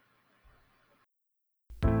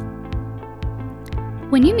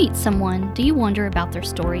When you meet someone, do you wonder about their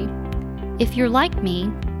story? If you're like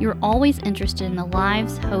me, you're always interested in the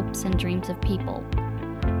lives, hopes, and dreams of people.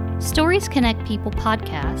 Stories Connect People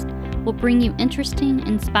podcast will bring you interesting,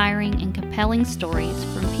 inspiring, and compelling stories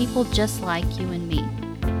from people just like you and me.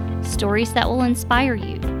 Stories that will inspire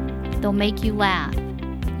you. They'll make you laugh.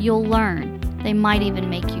 You'll learn. They might even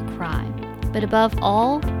make you cry. But above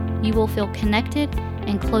all, you will feel connected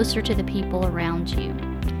and closer to the people around you.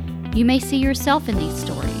 You may see yourself in these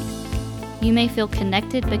stories. You may feel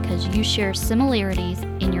connected because you share similarities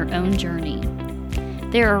in your own journey.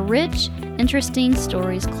 There are rich, interesting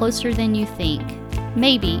stories closer than you think,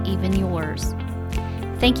 maybe even yours.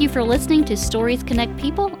 Thank you for listening to Stories Connect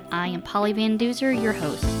People. I am Polly Van Duzer, your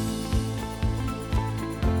host.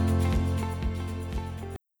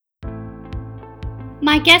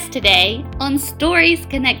 My guest today on Stories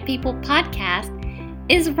Connect People podcast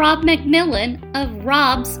is Rob McMillan of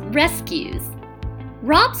Rob's Rescues.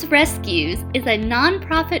 Rob's Rescues is a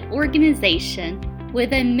nonprofit organization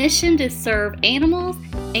with a mission to serve animals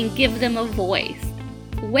and give them a voice.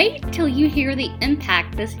 Wait till you hear the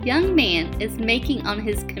impact this young man is making on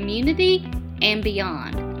his community and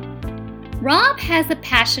beyond. Rob has a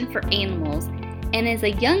passion for animals, and as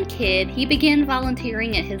a young kid, he began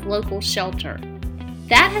volunteering at his local shelter.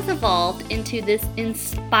 That has evolved into this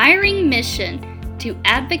inspiring mission to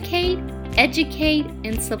advocate, educate,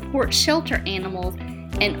 and support shelter animals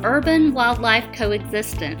and urban wildlife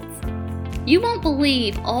coexistence. You won't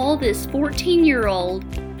believe all this 14-year-old,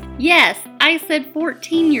 yes, I said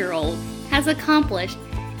 14-year-old, has accomplished,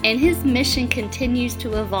 and his mission continues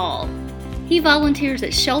to evolve. He volunteers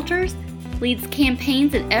at shelters, leads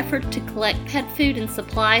campaigns and efforts to collect pet food and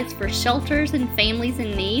supplies for shelters and families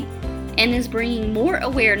in need, and is bringing more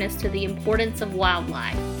awareness to the importance of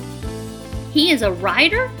wildlife. He is a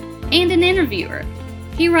writer and an interviewer.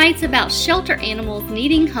 He writes about shelter animals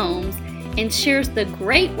needing homes and shares the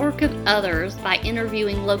great work of others by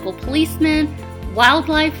interviewing local policemen,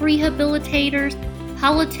 wildlife rehabilitators,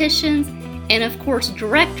 politicians, and of course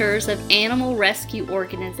directors of animal rescue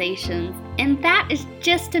organizations, and that is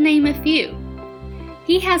just to name a few.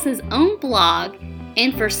 He has his own blog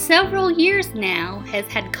and for several years now has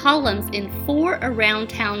had columns in 4 Around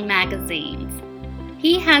Town magazines.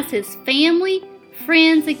 He has his family,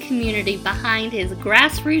 friends, and community behind his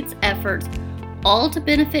grassroots efforts, all to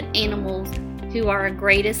benefit animals who are our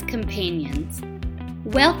greatest companions.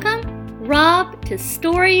 Welcome, Rob, to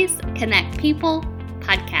Stories Connect People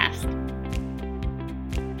podcast.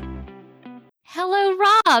 Hello,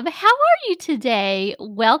 Rob. How are you today?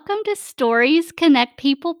 Welcome to Stories Connect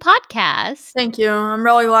People podcast. Thank you. I'm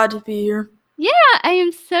really glad to be here. Yeah, I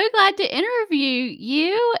am so glad to interview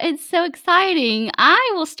you. It's so exciting.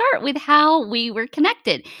 I will start with how we were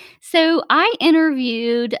connected. So I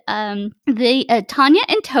interviewed the Tanya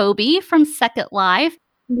and Toby from Second Life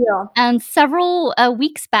Yeah. several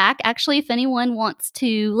weeks back. Actually, if anyone wants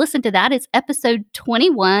to listen to that, it's episode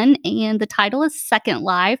 21, and the title is Second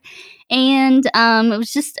Life. And it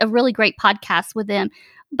was just a really great podcast with them.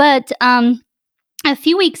 But a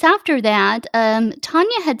few weeks after that,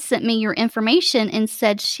 Tanya had sent me your information and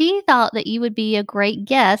said she thought that you would be a great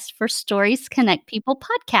guest for Stories Connect People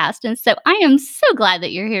podcast. And so I am so glad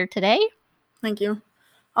that you're here today. Thank you.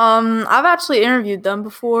 I've actually interviewed them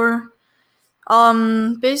before.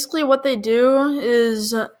 Basically what they do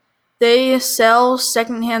is they sell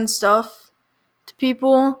secondhand stuff to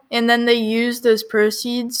people, and then they use those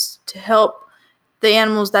proceeds to help the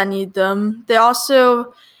animals that need them. They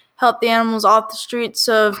also help the animals off the streets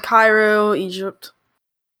of Cairo, Egypt.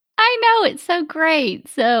 I know, it's so great.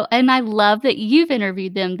 So, and I love that you've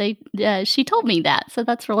interviewed them. She told me that, so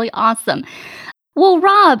that's really awesome. Well,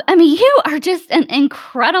 Rob, I mean, you are just an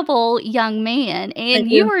incredible young man, and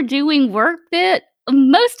Thank you you. are doing work that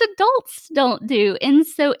most adults don't do. And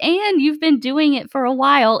you've been doing it for a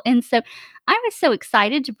while. And so I was so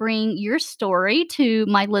excited to bring your story to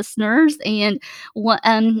my listeners. And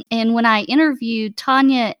when I interviewed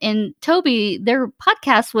Tanya and Toby, their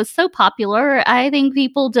podcast was so popular. I think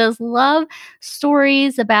people just love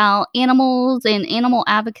stories about animals and animal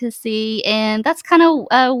advocacy. And that's kind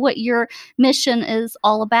of what your mission is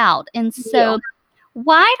all about. And Yeah. so,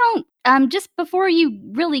 why don't just before you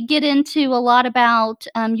really get into a lot about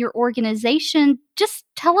your organization, just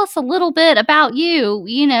tell us a little bit about you.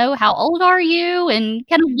 You know, how old are you, and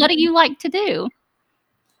kind of what do you like to do?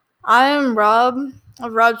 I am Rob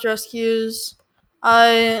of Rob's Rescues. I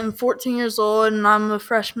am 14 years old, and I'm a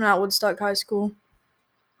freshman at Woodstock High School.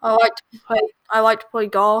 I like to play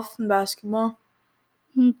golf and basketball.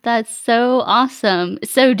 That's so awesome.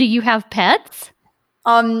 So, do you have pets?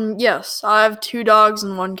 Yes, I have 2 dogs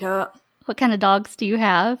and 1 cat. What kind of dogs do you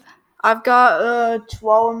have? I've got a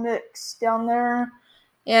Chihuahua mix down there,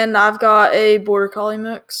 and I've got a Border Collie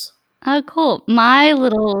mix. Oh, cool. My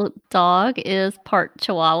little dog is part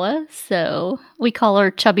Chihuahua, so we call her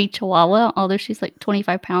Chubby Chihuahua, although she's like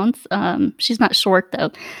 25 pounds. She's not short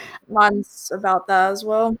though. Mine's about that as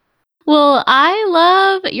well. Well, I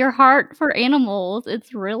love your heart for animals.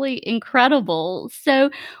 It's really incredible. So,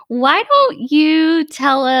 why don't you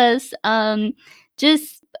tell us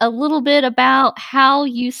just a little bit about how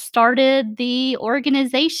you started the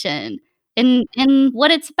organization and what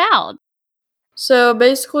it's about? So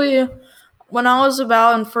basically, when I was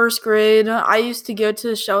about in first grade, I used to go to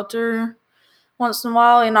the shelter once in a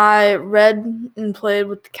while, and I read and played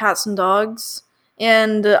with the cats and dogs.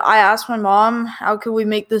 And I asked my mom, how could we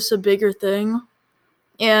make this a bigger thing?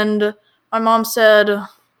 And my mom said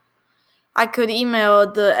I could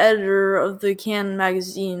email the editor of the Can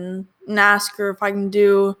magazine and ask her if I can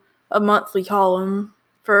do a monthly column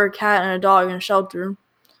for a cat and a dog in a shelter.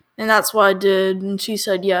 And that's what I did, and she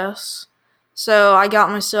said yes. So I got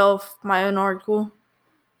myself my own article,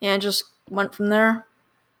 and it just went from there.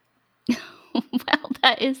 Wow,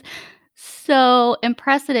 that is so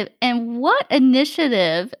impressive. And what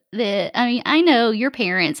initiative that I mean, I know your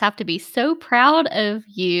parents have to be so proud of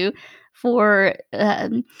you for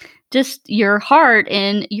just your heart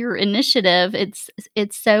and your initiative.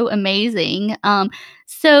 It's so amazing.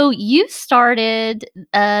 So you started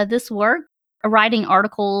this work writing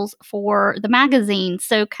articles for the magazine.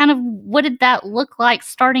 So kind of what did that look like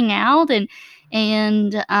starting out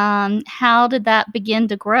and how did that begin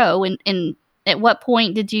to grow and at what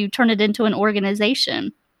point did you turn it into an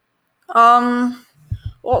organization? Um,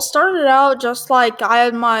 well, it started out just like I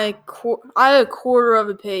had a quarter of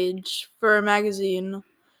a page for a magazine,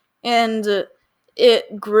 and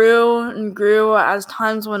it grew and grew as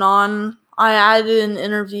times went on. I added in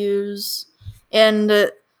interviews,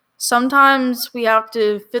 and sometimes we have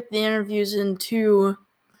to fit the interviews into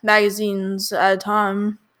magazines at a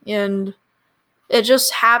time, and it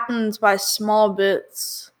just happens by small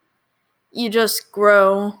bits. You just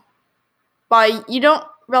grow by you don't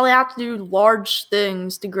really have to do large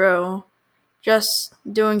things to grow, just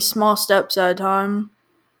doing small steps at a time.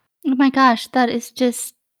 Oh my gosh, that's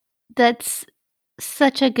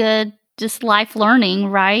such a good just life learning,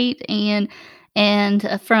 right? And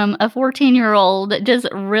from a 14-year-old, just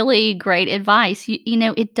really great advice. You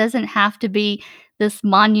know, it doesn't have to be this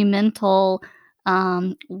monumental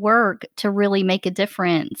work to really make a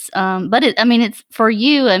difference. But I mean, it's for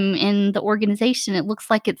you and in the organization. It looks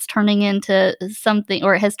like it's turning into something,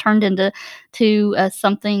 or it has turned into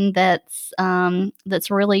something that's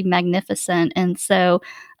really magnificent. And so,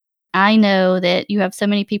 I know that you have so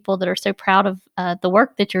many people that are so proud of the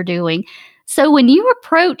work that you're doing. So when you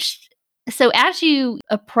approached, so as you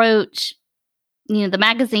approach, the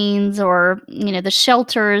magazines or the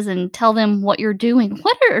shelters and tell them what you're doing,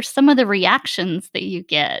 what are some of the reactions that you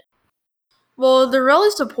get? Well, they're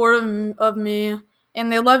really supportive of me,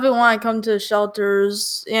 and they love it when I come to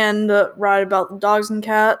shelters and write about the dogs and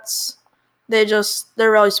cats. They're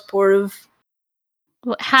really supportive.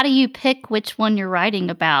 How do you pick which one you're writing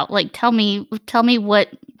about? Like, tell me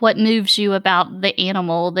what moves you about the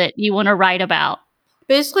animal that you want to write about.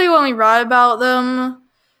 Basically, when we write about them,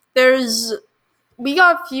 there's we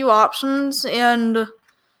got a few options, and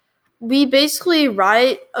we basically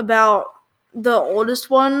write about the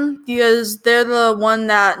oldest one because they're the one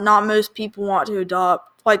that not most people want to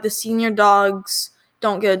adopt. Like the senior dogs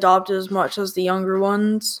don't get adopted as much as the younger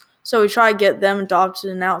ones. So we try to get them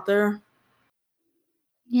adopted and out there.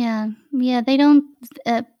 Yeah, yeah, they don't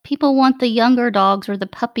people want the younger dogs or the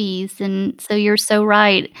puppies, and so you're so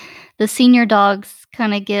right. The senior dogs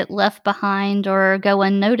kinda get left behind or go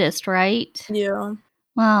unnoticed, right? Yeah.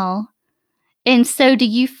 Wow. And so do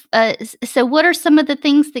you f so what are some of the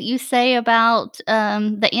things that you say about,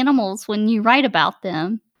 the animals when you write about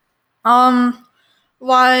them? Um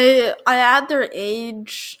why I add their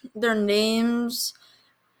age, their names,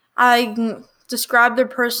 describe their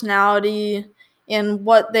personality and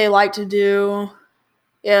what they like to do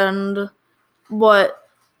and what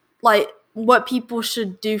what people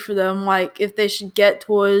should do for them, like if they should get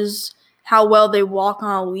toys, how well they walk on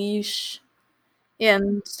a leash,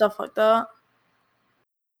 and stuff like that.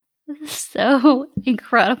 So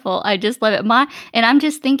incredible. I just love it. And I'm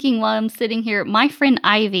just thinking while I'm sitting here, my friend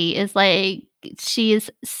Ivy is like she is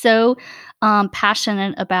so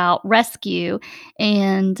passionate about rescue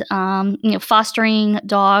and fostering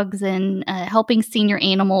dogs and helping senior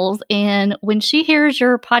animals. And when she hears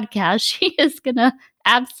your podcast, she is gonna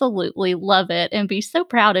absolutely love it and be so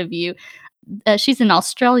proud of you. she's in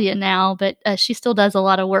Australia now, but she still does a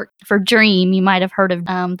lot of work for Dream. You might have heard of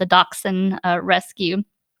the Dachshund Rescue.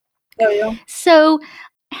 Oh yeah. So,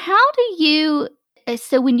 how do you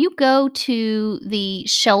so when you go to the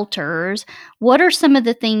shelters, what are some of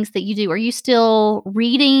the things that you do? Are you still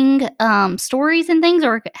reading stories and things,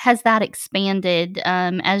 or has that expanded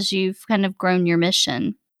as you've kind of grown your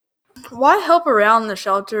mission? Well, I help around the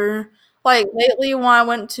shelter. Like lately, when I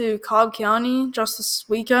went to Cobb County just this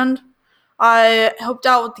weekend, I helped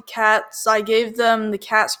out with the cats. I gave them the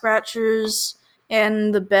cat scratchers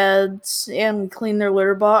and the beds, and we cleaned their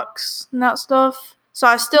litter box and that stuff. So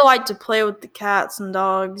I still like to play with the cats and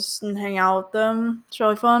dogs and hang out with them. It's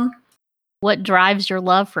really fun. What drives your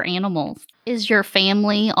love for animals? Is your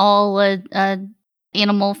family all a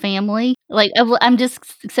animal family? Like, I'm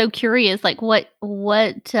just so curious, like, I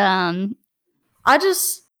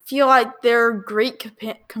just feel like they're great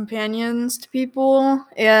companions to people,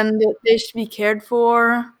 and they should be cared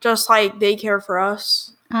for just like they care for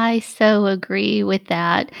us. I so agree with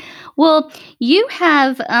that. Well, you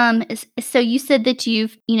have, so you said that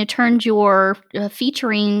you've, turned your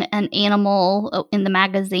featuring an animal in the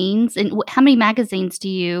magazines. And how many magazines do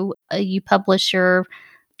you publish or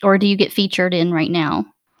do you get featured in right now?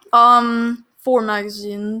 4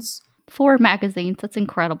 magazines. 4 magazines. That's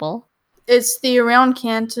incredible. It's the Around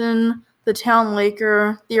Canton, the Town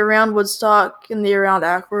Laker, the Around Woodstock, and the Around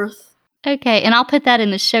Ackworth. Okay, and I'll put that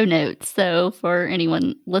in the show notes. So for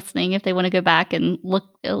anyone listening, if they want to go back and look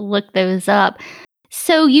those up.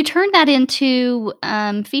 So you turned that into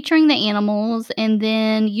featuring the animals, and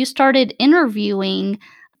then you started interviewing,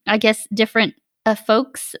 I guess, different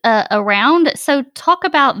folks around. So talk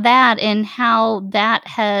about that and how that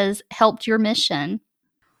has helped your mission.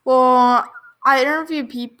 Well, I interview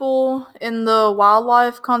people in the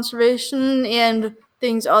wildlife conservation and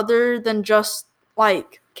things other than just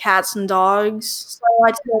like cats and dogs.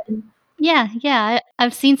 Yeah, yeah,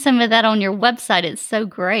 I've seen some of that on your website. It's so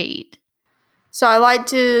great. So I like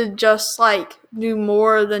to just like do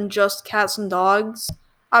more than just cats and dogs.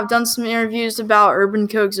 I've done some interviews about urban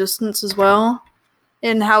coexistence as well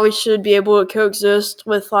and how we should be able to coexist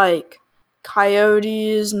with like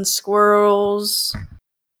coyotes and squirrels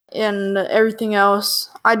and everything else.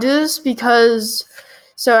 I do this because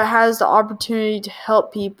so it has the opportunity to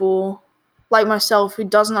help people like myself who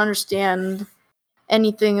doesn't understand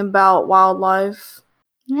anything about wildlife.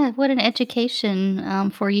 Yeah, what an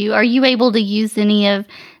education for you. Are you able to use any of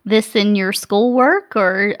this in your schoolwork,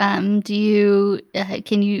 or can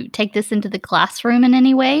you take this into the classroom in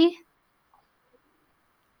any way?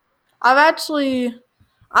 I've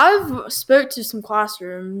spoke to some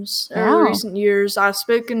classrooms over Wow. recent years. I've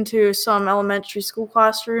spoken to some elementary school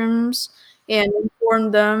classrooms and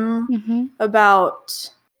informed them Hmm. about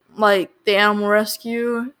like the animal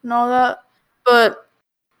rescue and all that. But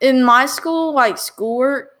in my school, like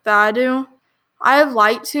schoolwork that I do, I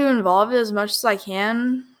like to involve it as much as I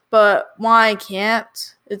can. But when I can't,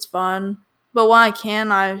 it's fun. But when I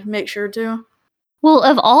can, I make sure to. Well,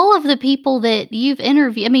 of all of the people that you've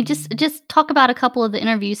interviewed, I mean, just talk about a couple of the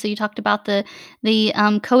interviews. So you talked about the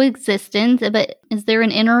coexistence, but is there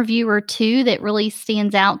an interview or two that really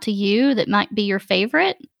stands out to you that might be your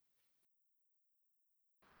favorite?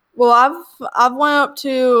 Well, I've went up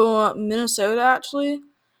to Minnesota actually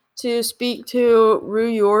to speak to Rue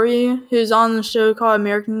Yori, who's on the show called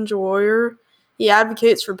American Ninja Warrior. He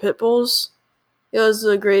advocates for pit bulls. It was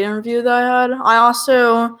a great interview that I had. I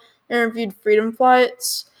also interviewed freedom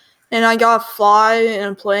flights, and I got to fly in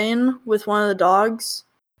a plane with one of the dogs,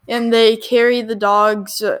 and they carry the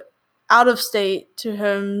dogs out of state to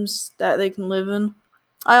homes that they can live in.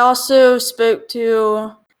 I also spoke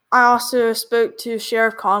to I also spoke to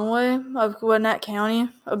Sheriff Conway of Gwinnett County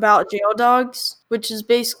about jail dogs, which is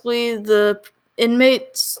basically the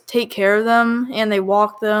inmates take care of them and they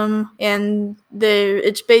walk them and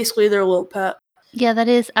it's basically their little pet. Yeah, that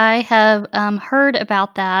is. I have heard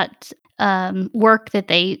about that work that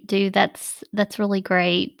they do. That's really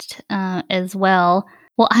great as well.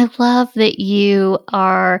 Well, I love that you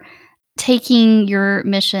are taking your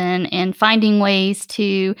mission and finding ways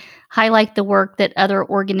to highlight the work that other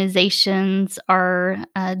organizations are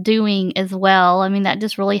doing as well. I mean, that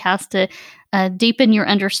just really has to deepen your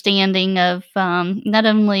understanding of not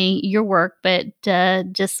only your work, but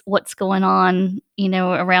just what's going on,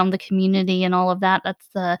 around the community and all of that.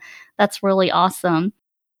 That's really awesome.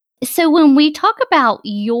 So when we talk about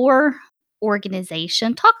your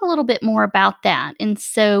organization, talk a little bit more about that. And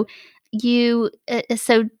so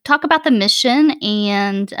talk about the mission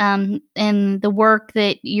and the work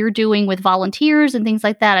that you're doing with volunteers and things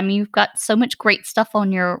like that. I mean, you've got so much great stuff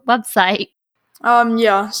on your website.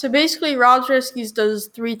 Yeah. So basically, Rob's Rescues does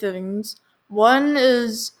three things. One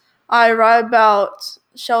is I write about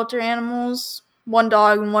shelter animals, one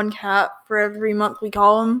dog and one cat for every month we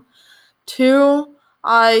call them. Two,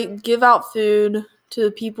 I give out food to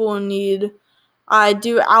the people in need. I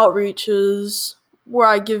do outreaches where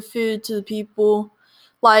I give food to the people.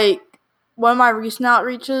 Like, one of my recent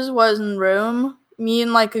outreaches was in Rome. Me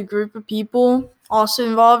and like a group of people also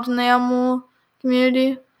involved in the animal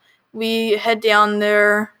community. We head down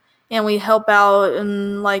there and we help out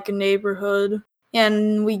in like a neighborhood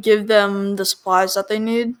and we give them the supplies that they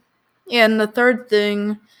need. And the third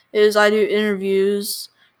thing is I do interviews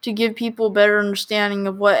to give people a better understanding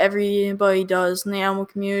of what everybody does in the animal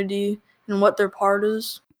community and what their part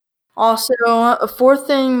is. Also, a fourth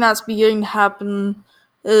thing that's beginning to happen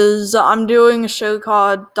is I'm doing a show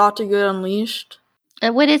called Dr. Good Unleashed.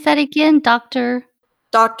 What is that again, Doctor?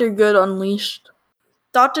 Dr. Good Unleashed.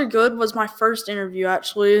 Dr. Good was my first interview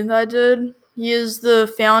actually that I did. He is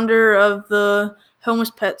the founder of the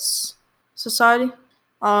Homeless Pets Society.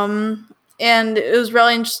 And it was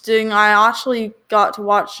really interesting. I actually got to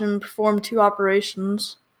watch him perform two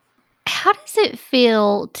operations. How does it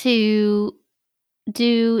feel to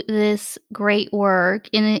do this great work?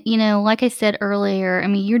 And like I said earlier, I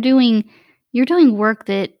mean, you're doing work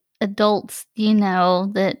that adults,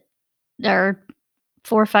 that are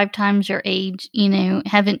 4 or 5 times your age,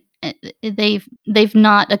 haven't they've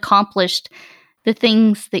not accomplished the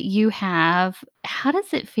things that you have. How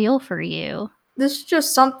does it feel for you? This is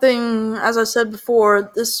just something, as I said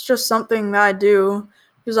before, this is just something that I do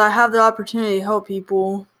because I have the opportunity to help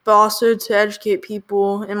people, but also to educate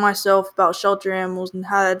people and myself about shelter animals and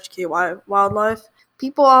how to educate wildlife.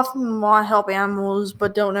 People often want to help animals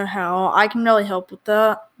but don't know how. I can really help with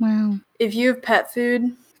that. Wow. If you have pet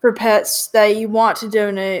food for pets that you want to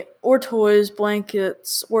donate, or toys,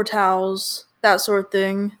 blankets, or towels, that sort of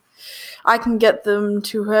thing, I can get them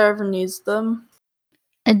to whoever needs them.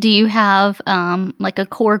 Do you have, like, a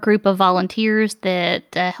core group of volunteers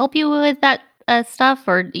that, help you with that, stuff,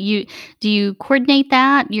 or do you coordinate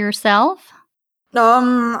that yourself?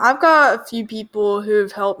 I've got a few people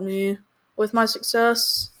who've helped me with my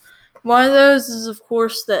success. One of those is, of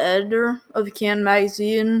course, the editor of the Can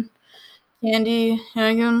magazine, Candy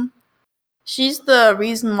Hannigan. She's the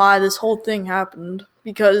reason why this whole thing happened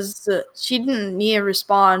because she didn't need to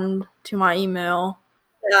respond to my email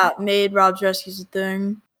that made Rob's Rescues a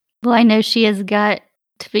thing. Well, I know she has got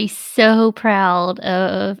to be so proud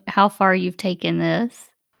of how far you've taken this.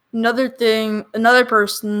 Another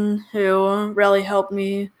person who really helped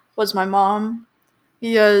me was my mom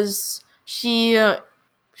because she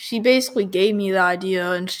basically gave me the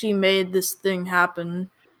idea and she made this thing happen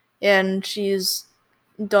and she's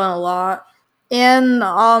done a lot.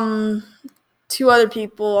 And two other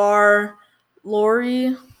people are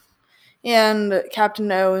Lori and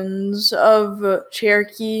Captain Owens of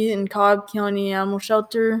Cherokee and Cobb County Animal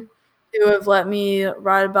Shelter, who have let me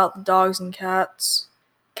write about the dogs and cats.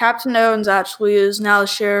 Captain Owens actually is now the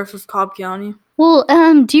sheriff of Cobb County. Well,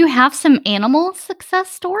 do you have some animal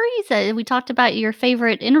success stories? We talked about your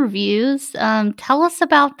favorite interviews. Tell us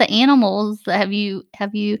about the animals. Have you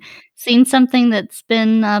seen something that's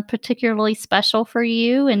been, particularly special for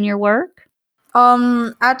you in your work?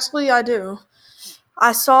 Actually, I do.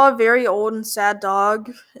 I saw a very old and sad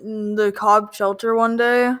dog in the Cobb shelter one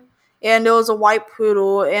day, and it was a white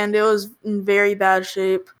poodle, and it was in very bad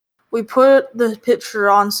shape. We put the picture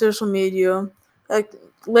on social media. A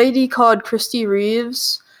lady called Christy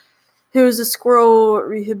Reeves, who is a squirrel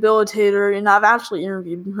rehabilitator, and I've actually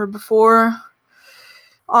interviewed her before.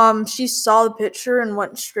 She saw the picture and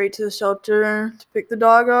went straight to the shelter to pick the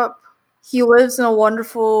dog up. He lives in a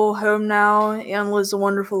wonderful home now and lives a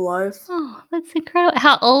wonderful life. Oh, that's incredible.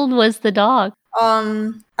 How old was the dog?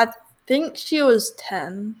 I think she was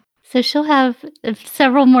 10. So she'll have,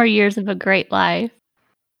 several more years of a great life.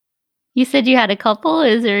 You said you had a couple.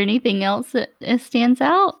 Is there anything else that, stands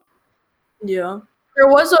out? Yeah. There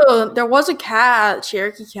was a cat at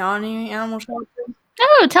Cherokee County Animal Shelter.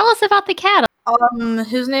 Oh, tell us about the cat.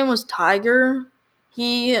 His name was Tiger.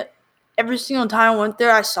 He Every single time I went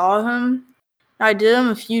there I saw him. I did him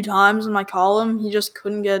a few times in my column. He just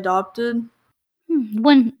couldn't get adopted.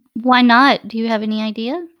 Why not? Do you have any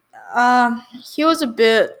idea? Um, he was a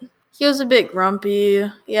bit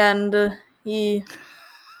grumpy and he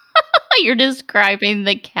You're describing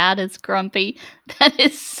the cat as grumpy. That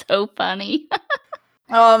is so funny.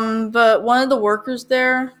 but one of the workers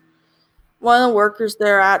there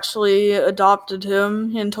actually adopted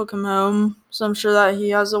him and took him home. So I'm sure that he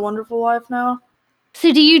has a wonderful life now.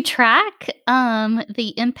 So do you track,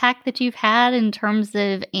 the impact that you've had in terms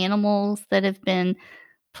of animals that have been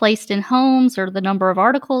placed in homes or the number of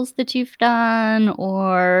articles that you've done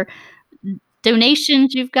or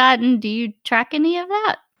donations you've gotten? Do you track any of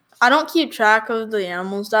that? I don't keep track of the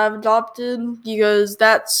animals that I've adopted because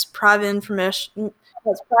that's private information.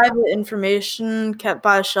 That's private information kept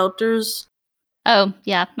by shelters. Oh,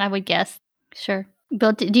 yeah, I would guess. Sure.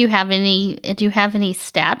 But do you have any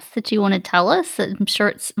stats that you wanna tell us? I'm sure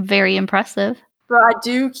it's very impressive. But I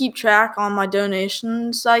do keep track on my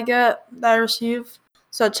donations that I receive,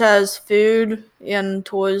 such as food and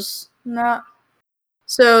toys and that.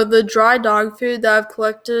 So the dry dog food that I've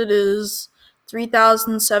collected is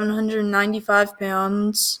 3,795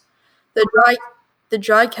 pounds. The dry the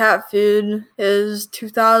dry cat food is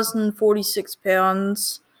 2,046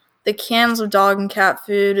 pounds. The cans of dog and cat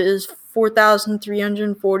food is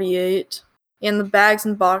 4,348. And the bags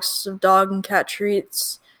and boxes of dog and cat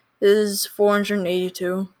treats is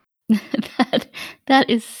 482. That that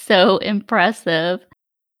is so impressive.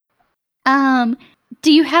 Um,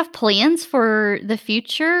 do you have plans for the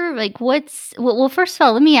future? Like, first of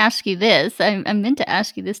all, let me ask you this. I meant to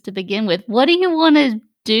ask you this to begin with. What do you wanna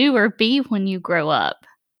do or be when you grow up?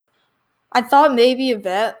 I thought maybe a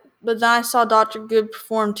vet, but then I saw Dr. Good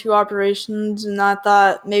perform 2 operations and I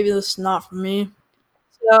thought maybe this is not for me.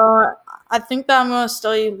 So I think that I'm gonna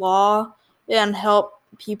study law and help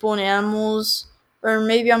people and animals, or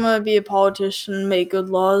maybe I'm gonna be a politician and make good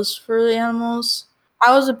laws for the animals.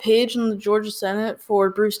 I was a page in the Georgia Senate for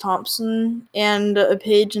Bruce Thompson and a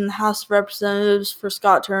page in the House of Representatives for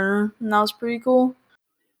Scott Turner, and that was pretty cool.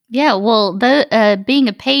 Yeah, well, being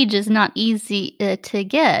a page is not easy, to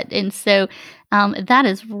get, and so, that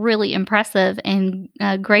is really impressive and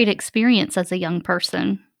a great experience as a young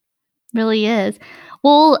person. Really is.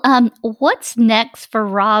 Well, what's next for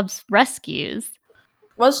Rob's Rescues?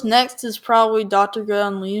 What's next is probably Dr. Good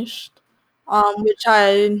Unleashed, which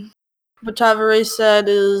I've already said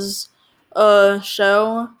is a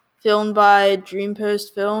show filmed by Dream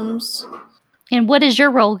Post Films. And what is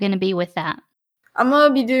your role gonna be with that? I'm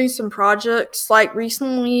gonna be doing some projects. Like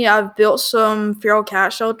recently, I've built some feral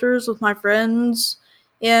cat shelters with my friends,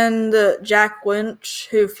 and Jack Lynch,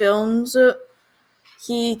 who films it,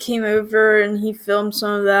 he came over and he filmed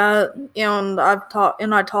some of that.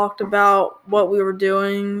 And I talked about what we were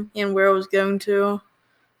doing and where I was going to.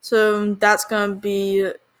 So that's gonna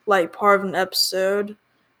be like part of an episode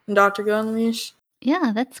in Doctor Go Unleashed.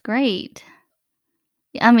 Yeah, that's great.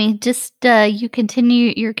 I mean, just, you're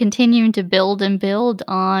continuing to build and build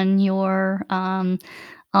on the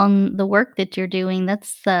work that you're doing.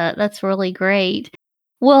 That's really great.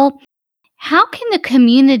 Well, how can the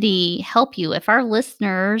community help you if our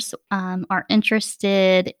listeners are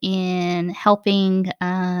interested in helping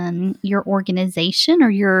your organization or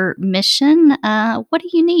your mission? What do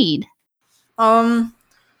you need? Um,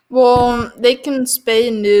 well, they can spay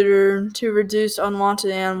and neuter to reduce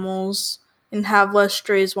unwanted animals and have less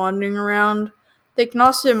strays wandering around. They can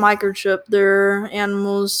also microchip their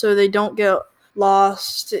animals so they don't get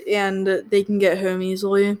lost and they can get home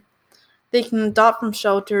easily. They can adopt from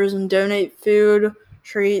shelters and donate food,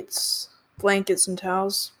 treats, blankets, and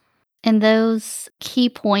towels. And those key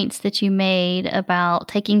points that you made about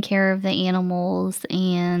taking care of the animals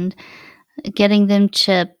and getting them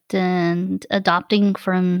chipped and adopting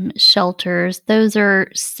from shelters, those are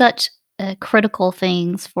such critical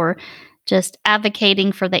things for just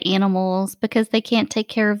advocating for the animals because they can't take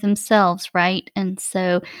care of themselves, right? And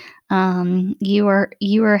so you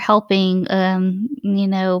are helping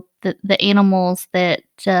the animals that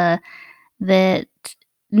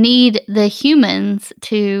need the humans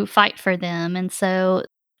to fight for them. And so,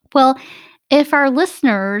 well, if our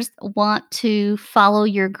listeners want to follow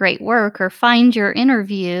your great work or find your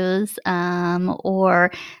interviews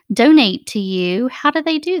or donate to you, how do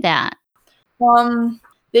they do that? Um,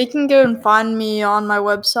 they can go and find me on my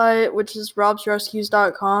website, which is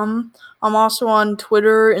robsrescues.com. I'm also on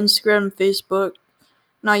Twitter, Instagram, and Facebook.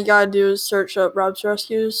 And all you gotta do is search up Rob's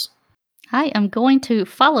Rescues. Hi, I'm going to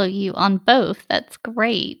follow you on both. That's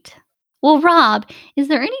great. Well, Rob, is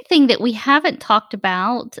there anything that we haven't talked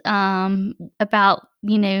about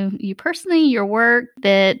you personally, your work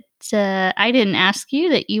that I didn't ask you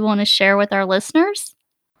that you want to share with our listeners?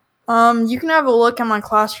 You can have a look at my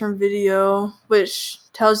classroom video, which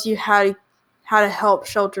tells you how to help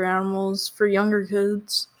shelter animals for younger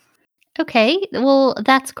kids. Okay, well,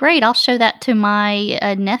 that's great. I'll show that to my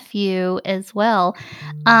nephew as well.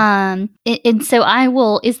 And so I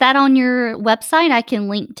will. Is that on your website? I can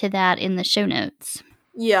link to that in the show notes.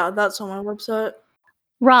 Yeah, that's on my website.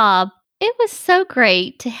 Rob, It was so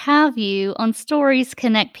great to have you on Stories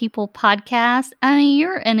Connect People podcast. I mean,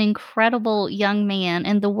 you're an incredible young man,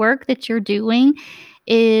 and the work that you're doing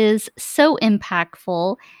is so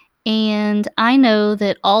impactful. And I know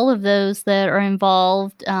that all of those that are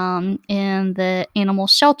involved in the animal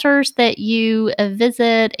shelters that you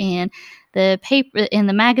visit, and the paper and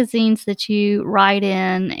the magazines that you write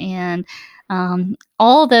in, and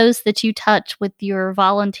all those that you touch with your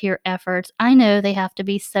volunteer efforts, I know they have to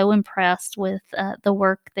be so impressed with the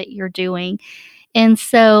work that you're doing. And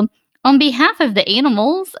so, on behalf of the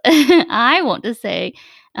animals, I want to say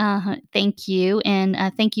thank you, and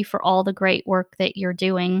thank you for all the great work that you're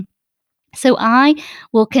doing. So I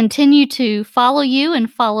will continue to follow you and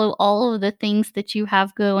follow all of the things that you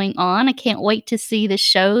have going on. I can't wait to see the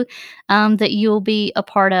show that you'll be a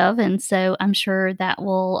part of, and so I'm sure that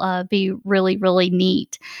will be really, really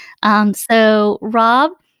neat. So,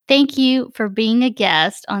 Rob, thank you for being a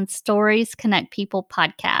guest on Stories Connect People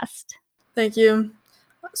podcast. Thank you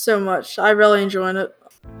so much. I really enjoyed it.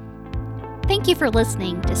 Thank you for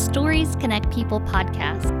listening to Stories Connect People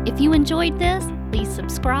podcast. If you enjoyed this, please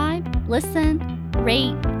subscribe, listen,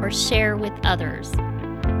 rate, or share with others.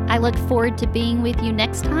 I look forward to being with you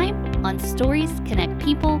next time on Stories Connect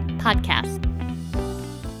People podcast.